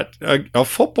you've got a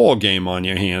football game on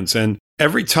your hands. And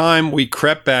every time we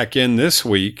crept back in this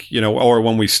week, or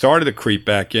when we started to creep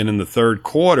back in the third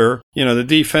quarter, the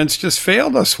defense just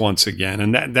failed us once again.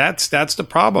 And that's the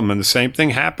problem. And the same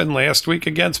thing happened last week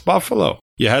against Buffalo.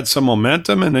 You had some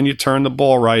momentum, and then you turned the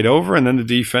ball right over, and then the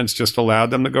defense just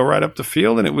allowed them to go right up the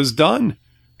field, and it was done.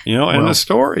 End of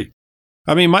story.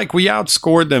 I mean, Mike, we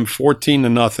outscored them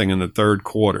 14-0 in the third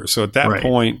quarter. So at that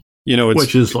point,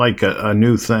 which is like a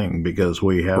new thing because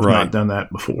we have not done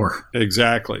that before.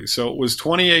 Exactly. So it was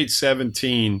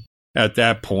 28-17 at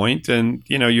that point, and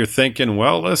you're thinking,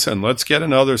 well, listen, let's get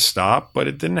another stop, but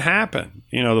it didn't happen.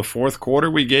 The fourth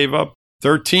quarter we gave up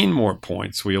 13 more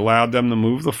points. We allowed them to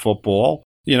move the football.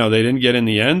 They didn't get in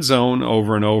the end zone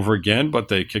over and over again, but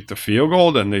they kicked a field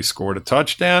goal, then they scored a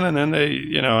touchdown, and then they,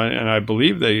 and I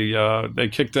believe they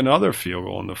kicked another field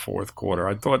goal in the fourth quarter.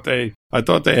 I thought they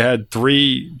had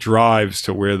 3 drives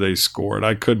to where they scored.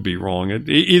 I could be wrong.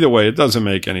 Either way, it doesn't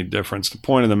make any difference. The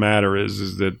point of the matter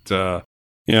is that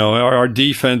our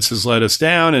defense has let us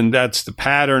down, and that's the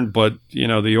pattern. But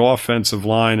the offensive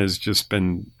line has just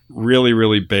been really,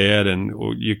 really bad, and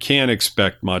you can't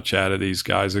expect much out of these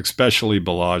guys, especially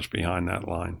Ballage behind that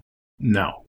line.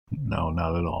 No,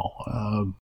 not at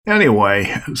all.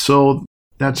 Anyway, so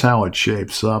that's how it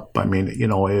shapes up. I mean,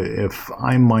 if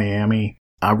I'm Miami,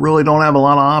 I really don't have a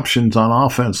lot of options on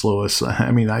offense, Lewis.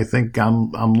 I mean, I think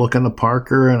I'm looking at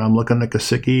Parker and I'm looking at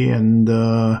Gesicki and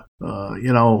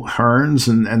Hearns,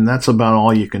 and that's about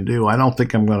all you can do. I don't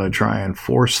think I'm going to try and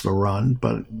force the run,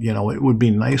 but it would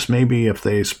be nice maybe if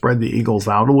they spread the Eagles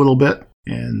out a little bit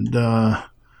and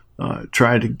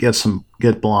try to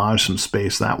get Ballage some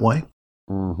space that way.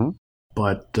 Mm-hmm.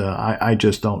 But I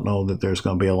just don't know that there's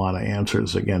going to be a lot of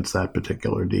answers against that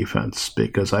particular defense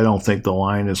because I don't think the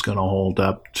line is going to hold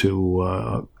up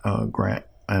to Grant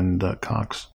and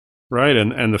Cox. Right,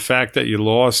 and the fact that you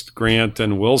lost Grant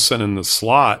and Wilson in the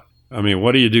slot, I mean,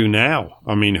 what do you do now?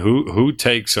 I mean, who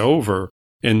takes over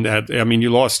in that? I mean, you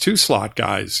lost 2 slot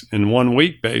guys in 1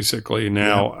 week, basically.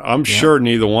 Now, I'm sure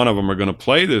neither one of them are going to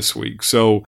play this week.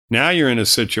 So now you're in a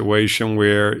situation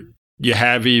where you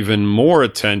have even more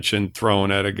attention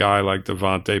thrown at a guy like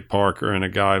Devontae Parker and a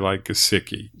guy like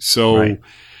Gesicki. So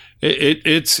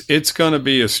it's going to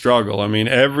be a struggle. I mean,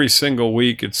 every single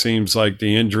week it seems like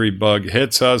the injury bug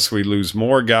hits us. We lose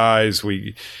more guys.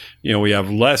 We have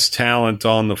less talent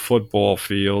on the football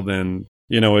field, and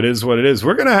it is what it is.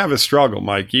 We're going to have a struggle,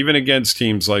 Mike, even against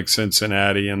teams like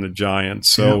Cincinnati and the Giants.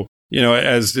 So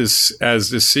as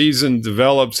the season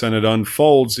develops and it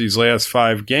unfolds, these last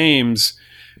 5 games,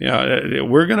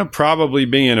 we're going to probably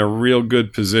be in a real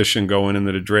good position going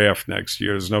into the draft next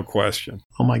year. There's no question.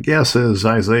 Well, my guess is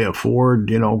Isaiah Ford,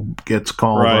 gets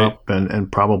called up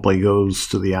and probably goes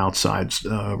to the outside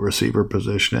receiver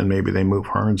position, and maybe they move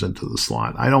Hearns into the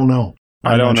slot. I don't know.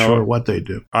 I'm not sure what they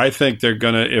do. I think they're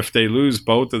going to, if they lose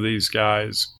both of these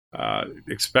guys,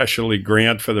 especially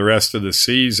Grant for the rest of the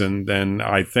season, then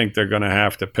I think they're going to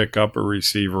have to pick up a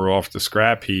receiver off the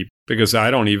scrap heap. Because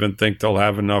I don't even think they'll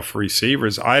have enough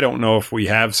receivers. I don't know if we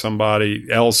have somebody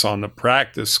else on the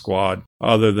practice squad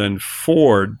other than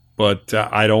Ford, but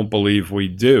I don't believe we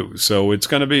do. So it's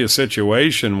going to be a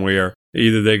situation where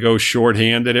either they go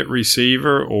shorthanded at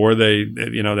receiver or they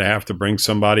have to bring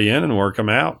somebody in and work them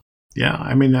out. Yeah,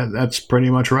 I mean, that's pretty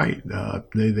much right.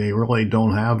 They really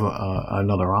don't have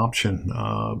another option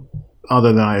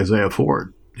other than Isaiah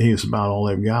Ford. He's about all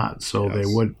they've got. So Yes.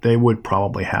 they would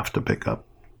probably have to pick up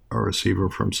a receiver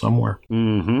from somewhere.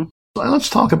 Mm-hmm. So let's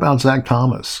talk about Zach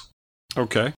Thomas.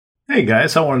 Okay. Hey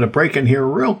guys, I wanted to break in here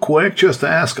real quick just to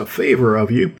ask a favor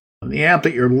of you. On the app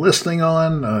that you're listening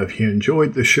on, if you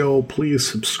enjoyed the show, please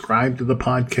subscribe to the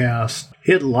podcast.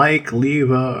 Hit like, leave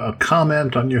a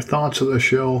comment on your thoughts of the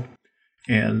show.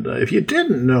 And if you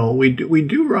didn't know, we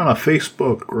do run a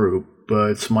Facebook group.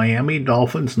 It's Miami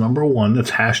Dolphins #1.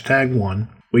 That's #1.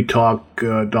 We talk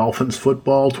Dolphins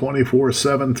football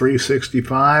 24/7,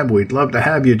 365. We'd love to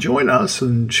have you join us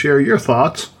and share your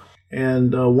thoughts.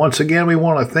 And once again, we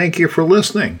want to thank you for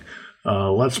listening.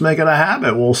 Let's make it a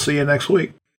habit. We'll see you next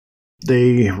week.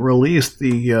 They released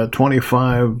the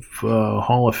 25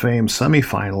 Hall of Fame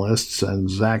semifinalists, and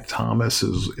Zach Thomas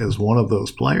is one of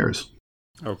those players.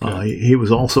 Okay. He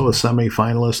was also a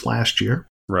semifinalist last year.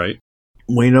 Right.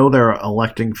 We know they're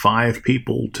electing 5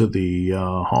 people to the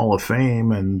Hall of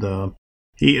Fame, and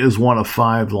he is one of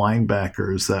 5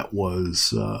 linebackers that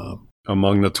was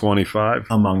among the 25.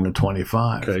 Among the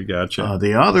 25. Okay, gotcha.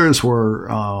 The others were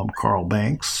Carl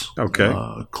Banks, Okay.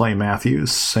 Clay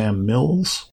Matthews, Sam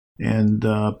Mills, and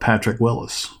Patrick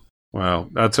Willis. Wow,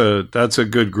 that's a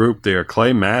good group there.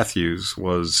 Clay Matthews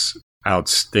was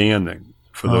outstanding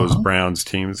for those Browns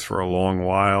teams for a long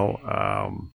while.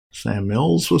 Sam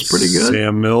Mills was pretty good.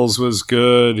 Sam Mills was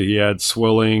good. He had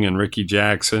Swilling and Ricky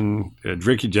Jackson.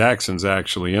 Ricky Jackson's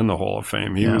actually in the Hall of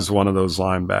Fame. He was one of those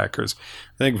linebackers.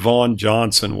 I think Vaughn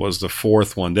Johnson was the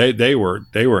 4th one. They were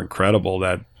incredible,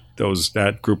 that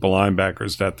group of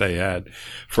linebackers that they had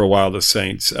for a while, the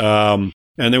Saints. And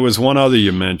there was one other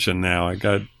you mentioned now.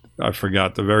 I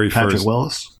forgot the very Patrick first.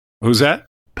 Willis. Who's that?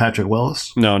 Patrick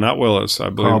Willis? No, not Willis. I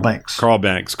believe Carl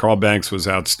Banks. Carl Banks was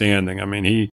outstanding. I mean,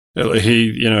 he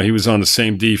was on the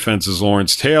same defense as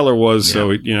Lawrence Taylor was,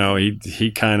 so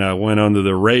he kind of went under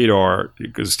the radar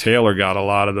because Taylor got a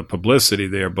lot of the publicity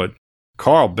there. But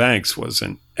Carl Banks was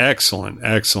an excellent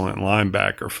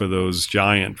linebacker for those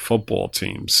giant football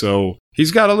teams. So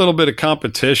he's got a little bit of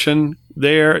competition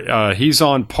there. He's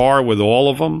on par with all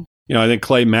of them. I think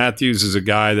Clay Matthews is a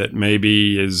guy that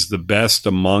maybe is the best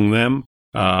among them.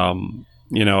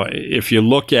 If you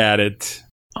look at it,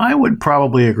 I would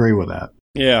probably agree with that.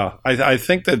 Yeah, I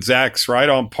think that Zach's right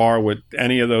on par with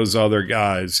any of those other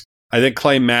guys. I think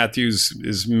Clay Matthews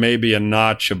is maybe a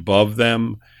notch above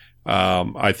them.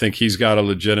 I think he's got a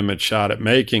legitimate shot at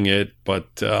making it.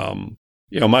 But,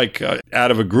 Mike,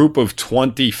 out of a group of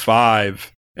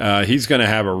 25, he's going to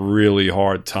have a really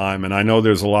hard time. And I know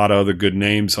there's a lot of other good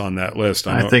names on that list.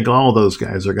 I think all those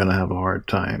guys are going to have a hard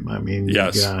time. I mean, you've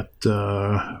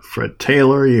got Fred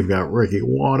Taylor, you've got Ricky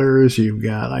Waters, you've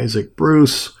got Isaac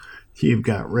Bruce. You've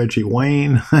got Reggie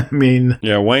Wayne. I mean...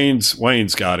 Yeah, Wayne's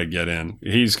got to get in.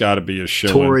 He's got to be a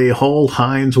show-in. Torrey Holt,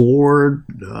 Hines Ward,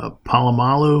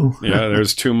 Palomalu. Yeah,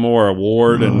 there's 2 more,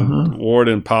 Ward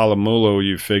and Palomalu,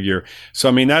 you figure. So,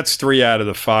 I mean, that's 3 out of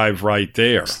the 5 right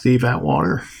there. Steve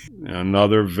Atwater.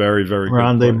 Another very, very good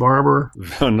one. Rondé Barber.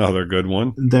 Another good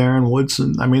one. Darren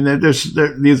Woodson. I mean,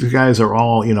 these guys are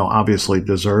all, obviously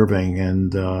deserving.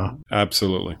 And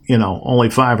absolutely. Only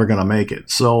 5 are going to make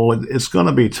it. So it's going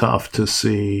to be tough to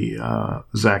see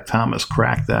Zach Thomas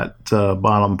crack that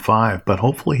bottom 5. But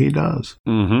hopefully he does.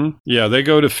 Mm-hmm. Yeah, they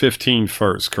go to 15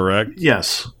 first, correct?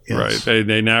 Yes. Right.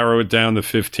 They narrow it down to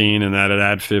 15, and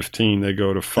at 15, they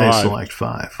go to 5. They select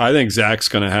 5. I think Zach's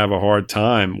going to have a hard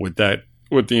time with that.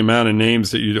 With the amount of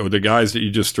names that or the guys that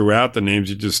you just threw out, the names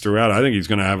you just threw out, I think he's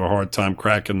going to have a hard time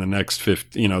cracking the next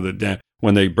 15,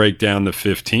 when they break down the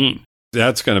 15.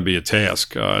 That's going to be a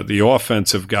task. The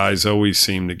offensive guys always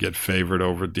seem to get favored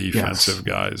over defensive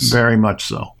guys. Very much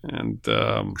so. And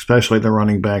especially the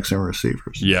running backs and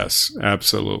receivers. Yes,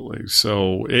 absolutely.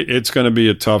 So it's going to be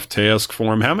a tough task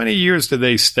for him. How many years do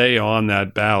they stay on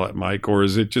that ballot, Mike? Or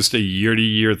is it just a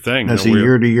year-to-year thing? It's a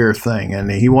year-to-year thing.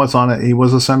 And he was on it. He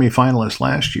was a semifinalist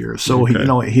last year. So,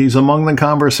 he's among the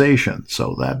conversation.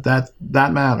 So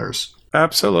that matters.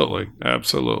 Absolutely.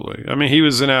 I mean, he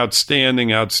was an outstanding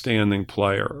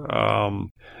player.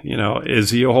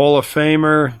 Is he a Hall of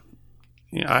Famer?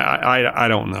 I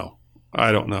don't know.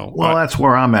 Well, that's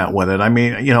where I'm at with it. I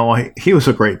mean, he was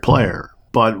a great player,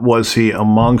 but was he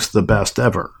amongst the best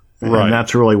ever? Right. And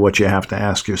that's really what you have to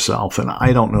ask yourself, and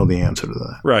I don't know the answer to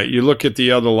that. Right. You look at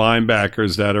the other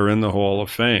linebackers that are in the Hall of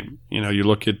Fame. You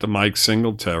look at the Mike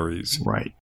Singletaries.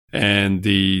 Right. And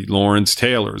the Lawrence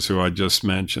Taylors, who I just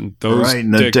mentioned. Those right,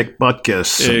 and the Dick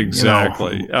Butkus.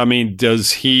 Exactly. I mean,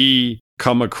 does he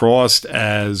come across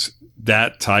as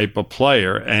that type of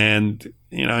player? And,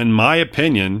 in my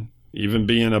opinion, even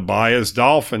being a biased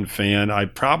Dolphin fan,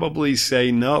 I'd probably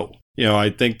say no.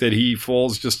 I think that he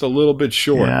falls just a little bit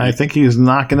short. Yeah, I think he's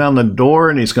knocking on the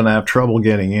door and he's going to have trouble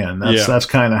getting in. That's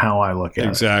kind of how I look at it.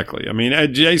 Exactly. I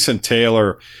mean, Jason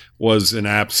Taylor was an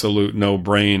absolute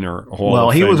no-brainer.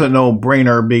 Well, he was a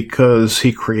no-brainer because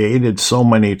he created so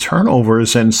many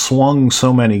turnovers and swung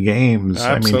so many games.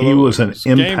 Absolutely. I mean, he was an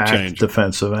impact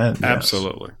defensive end.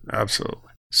 Absolutely. Yes. Absolutely.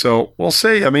 So we'll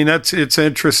see. I mean, it's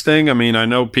interesting. I mean, I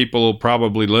know people will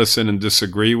probably listen and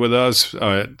disagree with us.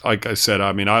 Like I said,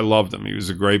 I mean, I loved him. He was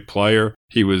a great player.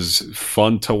 He was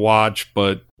fun to watch,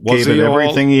 but gave it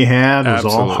everything he had. Was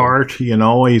all heart.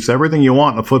 He's everything you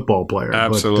want in a football player.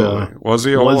 Absolutely. But,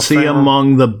 was he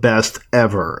among the best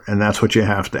ever? And that's what you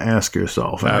have to ask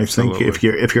yourself. And Absolutely. I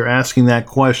think if you're asking that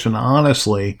question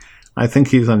honestly, I think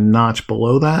he's a notch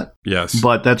below that. Yes.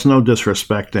 But that's no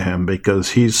disrespect to him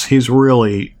because he's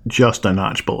really just a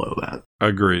notch below that.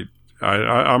 Agreed.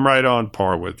 I'm right on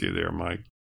par with you there, Mike.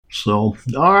 So,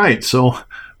 all right. So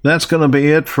that's going to be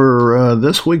it for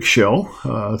this week's show.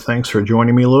 Thanks for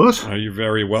joining me, Lewis. You're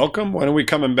very welcome. When are we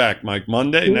coming back, Mike?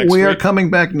 Monday next week? We are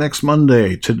coming back next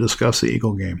Monday to discuss the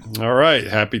Eagle game. All right.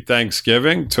 Happy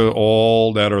Thanksgiving to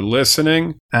all that are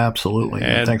listening. Absolutely.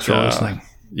 And thanks for listening.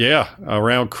 Yeah,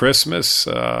 around Christmas,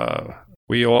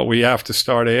 we have to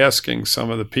start asking some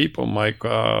of the people, Mike,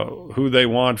 who they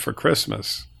want for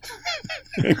Christmas.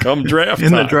 Come draft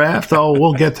in time. The draft. Oh,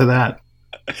 we'll get to that.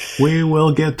 We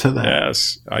will get to that.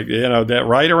 Yes, that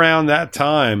right around that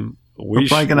time, we're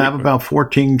probably going to have about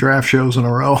 14 draft shows in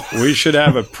a row. We should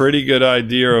have a pretty good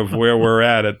idea of where we're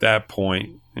at that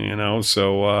point.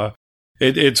 So.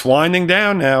 It's winding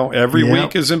down now. Every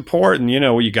week is important.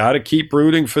 You got to keep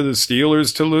rooting for the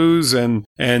Steelers to lose and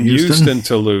Houston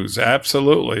to lose.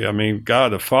 Absolutely. I mean,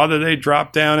 God, the farther they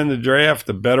drop down in the draft,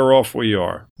 the better off we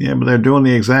are. Yeah, but they're doing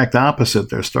the exact opposite.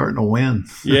 They're starting to win.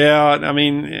 Yeah, I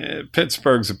mean,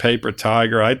 Pittsburgh's a paper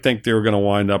tiger. I think they were going to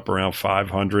wind up around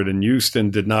 500, and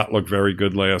Houston did not look very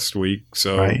good last week.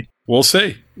 So We'll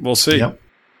see. We'll see. Yep.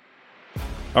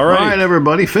 All right. All right,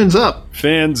 everybody. Fins up.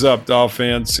 Fins up,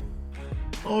 Dolphins.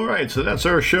 All right, so that's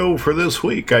our show for this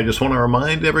week. I just want to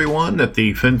remind everyone that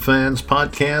the Finfans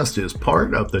podcast is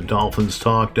part of the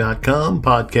DolphinsTalk.com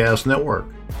podcast network.